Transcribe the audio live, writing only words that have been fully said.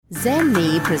Zen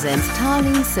Me presents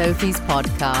Tarlene Sophie's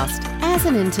podcast. As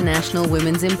an international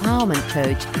women's empowerment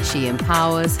coach, she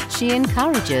empowers, she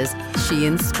encourages, she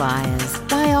inspires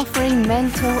by offering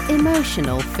mental,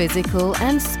 emotional, physical,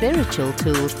 and spiritual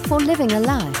tools for living a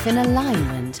life in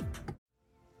alignment.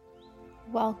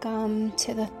 Welcome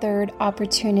to the third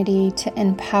opportunity to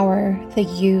empower the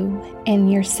you in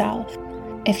yourself.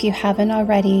 If you haven't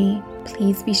already,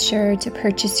 please be sure to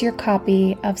purchase your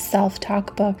copy of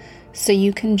Self-Talk Book so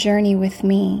you can journey with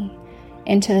me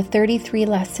into the 33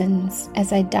 lessons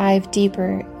as I dive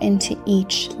deeper into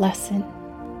each lesson.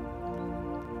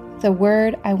 The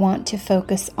word I want to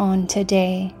focus on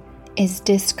today is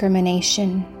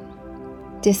discrimination.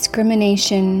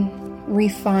 Discrimination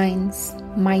refines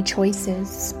my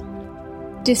choices.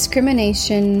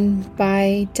 Discrimination,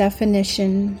 by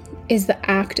definition, is the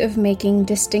act of making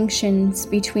distinctions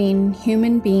between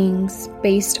human beings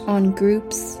based on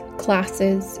groups,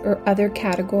 classes, or other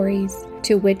categories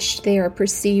to which they are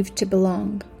perceived to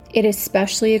belong. It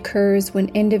especially occurs when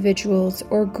individuals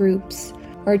or groups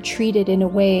are treated in a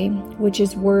way which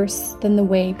is worse than the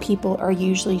way people are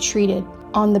usually treated,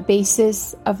 on the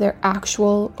basis of their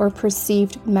actual or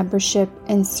perceived membership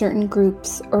in certain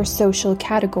groups or social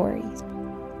categories.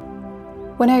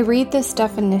 When I read this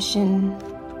definition,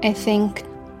 I think,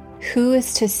 who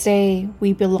is to say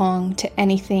we belong to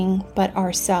anything but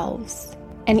ourselves?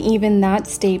 And even that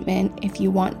statement, if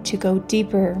you want to go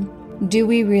deeper, do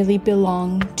we really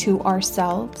belong to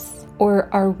ourselves? Or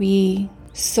are we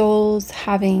souls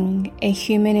having a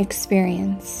human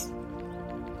experience?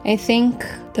 I think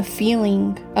the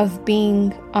feeling of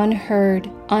being unheard,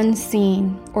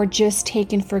 unseen, or just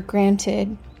taken for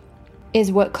granted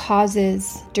is what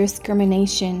causes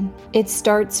discrimination. It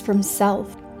starts from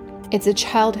self. It's a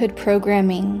childhood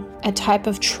programming, a type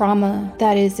of trauma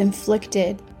that is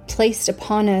inflicted, placed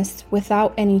upon us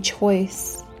without any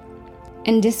choice.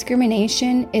 And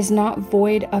discrimination is not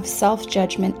void of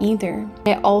self-judgment either.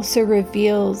 It also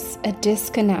reveals a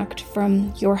disconnect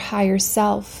from your higher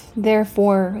self.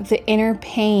 Therefore, the inner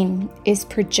pain is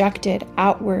projected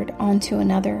outward onto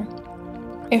another.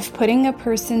 If putting a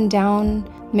person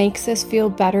down makes us feel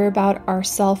better about our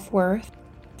self-worth,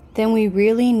 then we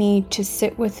really need to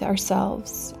sit with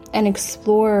ourselves and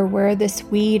explore where this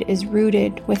weed is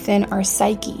rooted within our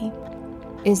psyche.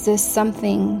 Is this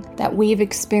something that we've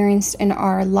experienced in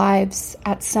our lives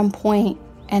at some point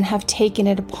and have taken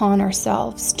it upon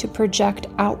ourselves to project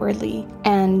outwardly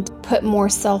and put more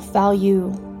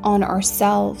self-value on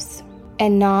ourselves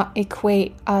and not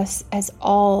equate us as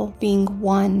all being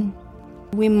one?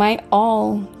 We might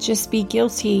all just be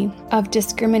guilty of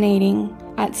discriminating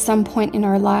at some point in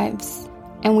our lives,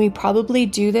 and we probably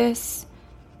do this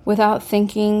without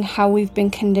thinking how we've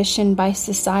been conditioned by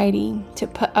society to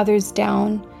put others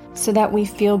down so that we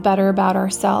feel better about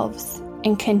ourselves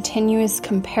in continuous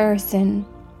comparison.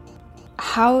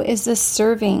 How is this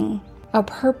serving a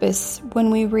purpose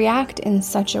when we react in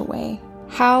such a way?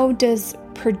 How does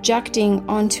projecting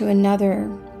onto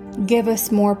another give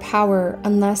us more power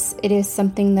unless it is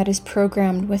something that is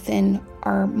programmed within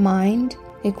our mind,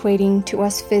 equating to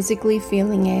us physically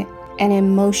feeling it and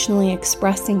emotionally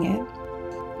expressing it?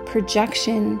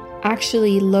 Projection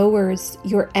actually lowers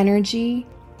your energy,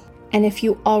 and if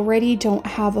you already don't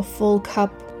have a full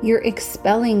cup, you're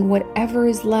expelling whatever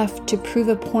is left to prove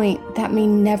a point that may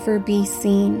never be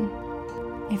seen.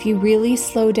 If you really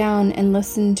slow down and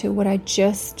listen to what I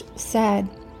just said,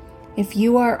 if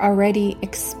you are already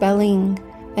expelling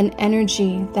an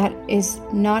energy that is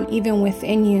not even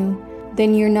within you,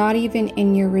 then you're not even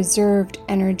in your reserved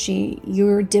energy.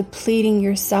 You're depleting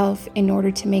yourself in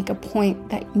order to make a point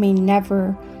that may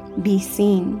never be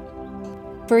seen.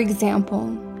 For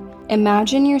example,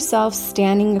 imagine yourself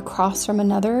standing across from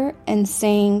another and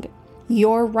saying,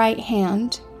 your right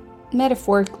hand,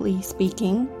 metaphorically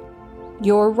speaking,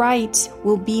 your right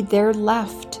will be their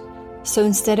left. So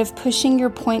instead of pushing your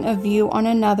point of view on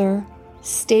another,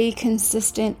 stay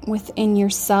consistent within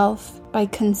yourself by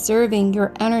conserving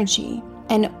your energy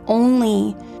and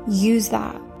only use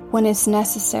that when it's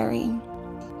necessary.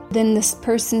 Then this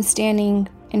person standing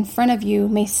in front of you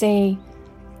may say,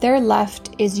 their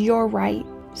left is your right.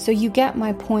 So you get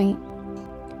my point.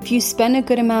 If you spend a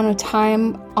good amount of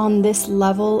time on this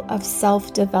level of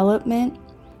self-development,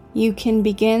 you can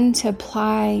begin to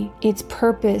apply its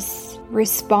purpose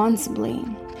responsibly.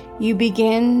 You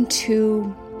begin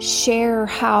to share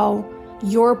how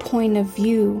your point of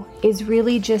view is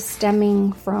really just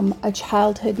stemming from a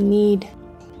childhood need.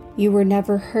 You were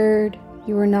never heard.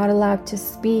 You were not allowed to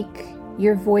speak.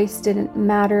 Your voice didn't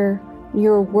matter.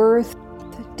 Your worth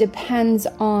depends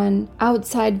on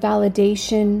outside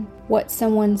validation, what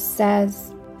someone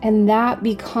says, And that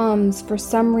becomes, for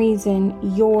some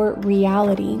reason, your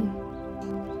reality.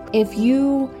 If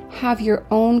you have your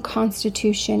own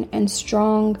constitution and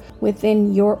strong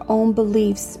within your own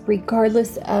beliefs,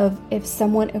 regardless of if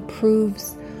someone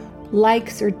approves,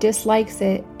 likes, or dislikes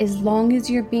it, as long as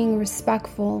you're being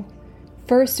respectful,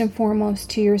 first and foremost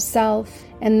to yourself,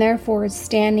 and therefore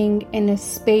standing in a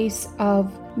space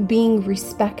of being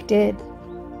respected.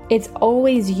 It's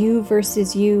always you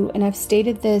versus you, and I've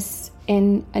stated this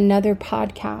in another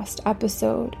podcast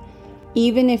episode.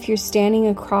 Even if you're standing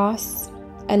across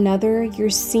another, you're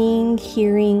seeing,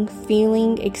 hearing,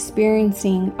 feeling,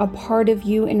 experiencing a part of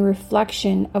you in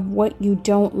reflection of what you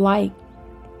don't like.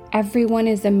 Everyone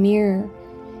is a mirror,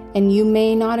 and you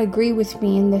may not agree with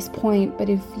me in this point, but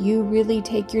if you really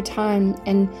take your time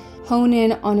and hone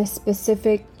in on a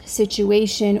specific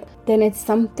situation, then it's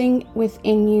something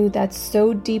within you that's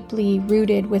so deeply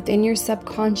rooted within your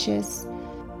subconscious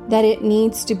that it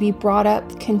needs to be brought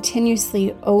up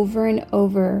continuously over and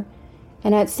over.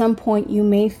 And at some point you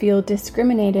may feel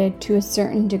discriminated to a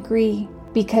certain degree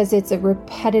because it's a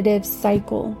repetitive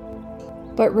cycle.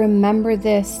 But remember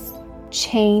this,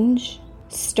 change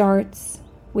starts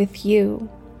with you.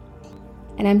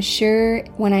 And I'm sure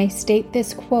when I state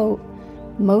this quote,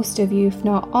 most of you, if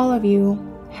not all of you,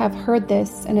 have heard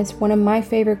this, and it's one of my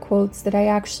favorite quotes that I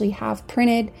actually have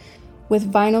printed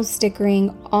with vinyl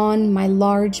stickering on my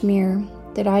large mirror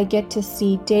that I get to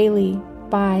see daily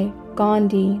by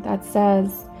Gandhi, that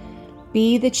says,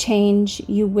 "Be the change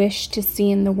you wish to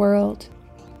see in the world,"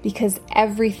 because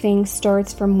everything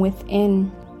starts from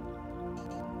within.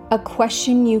 A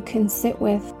question you can sit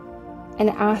with and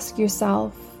ask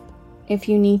yourself, if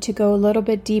you need to go a little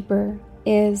bit deeper,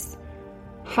 is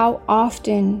how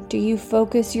often do you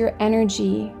focus your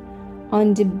energy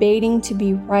on debating to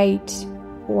be right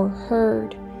or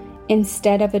heard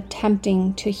instead of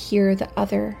attempting to hear the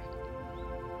other?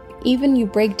 Even you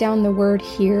break down the word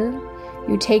hear,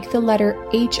 you take the letter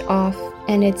H off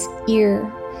and it's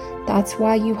ear. That's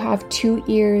why you have 2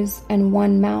 ears and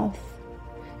 1 mouth.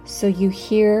 So you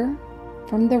hear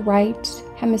from the right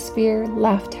hemisphere,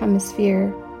 left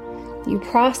hemisphere. You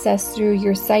process through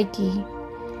your psyche.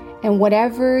 And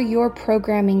whatever your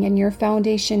programming and your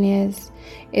foundation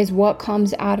is what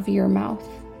comes out of your mouth.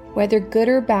 Whether good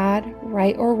or bad,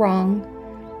 right or wrong,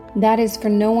 that is for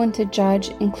no one to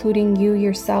judge, including you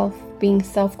yourself being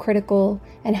self-critical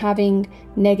and having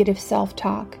negative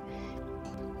self-talk.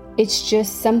 It's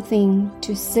just something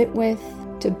to sit with,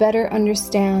 to better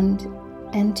understand,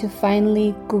 and to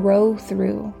finally grow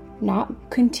through. Not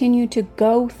continue to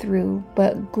go through,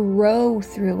 but grow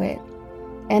through it.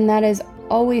 And that is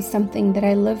always something that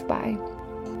I live by.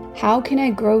 How can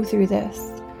I grow through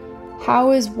this?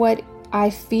 How is what I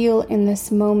feel in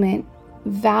this moment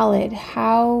valid?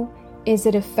 How is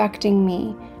it affecting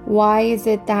me? Why is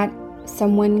it that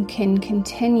someone can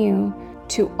continue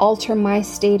to alter my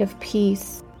state of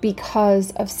peace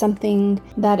because of something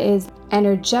that is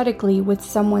energetically with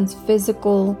someone's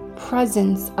physical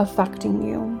presence affecting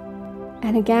you?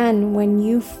 And again, when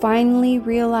you finally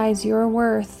realize your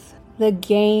worth, the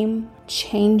game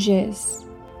changes.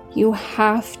 You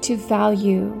have to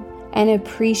value and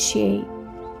appreciate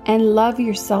and love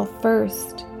yourself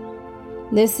first.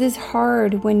 This is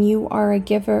hard when you are a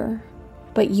giver,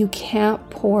 but you can't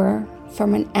pour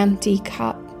from an empty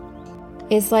cup.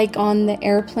 It's like on the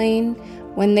airplane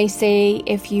when they say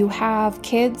if you have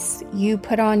kids, you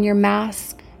put on your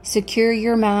mask, secure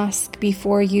your mask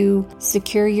before you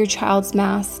secure your child's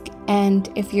mask. And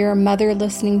if you're a mother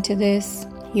listening to this,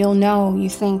 you'll know, you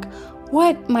think,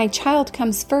 what? My child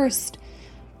comes first.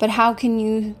 But how can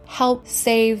you help,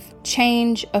 save,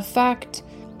 change, affect,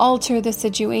 alter the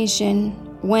situation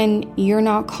when you're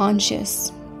not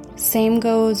conscious? Same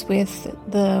goes with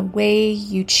the way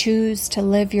you choose to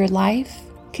live your life.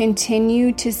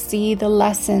 Continue to see the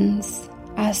lessons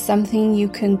as something you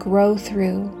can grow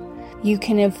through. You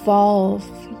can evolve,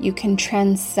 you can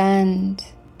transcend,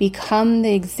 become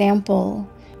the example,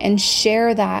 and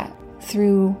share that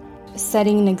through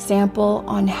setting an example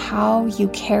on how you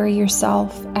carry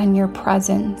yourself and your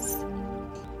presence.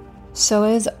 So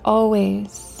as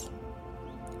always,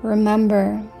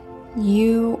 remember,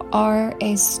 you are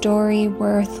a story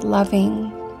worth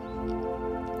loving.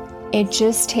 It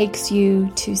just takes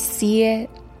you to see it,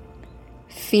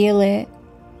 feel it,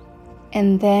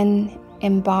 and then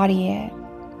embody it.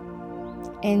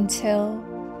 Until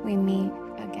we meet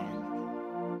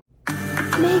again.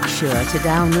 Make sure to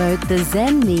download the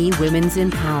Zen Me Women's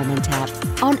Empowerment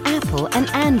app on Apple and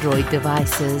Android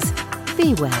devices.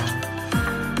 Be well.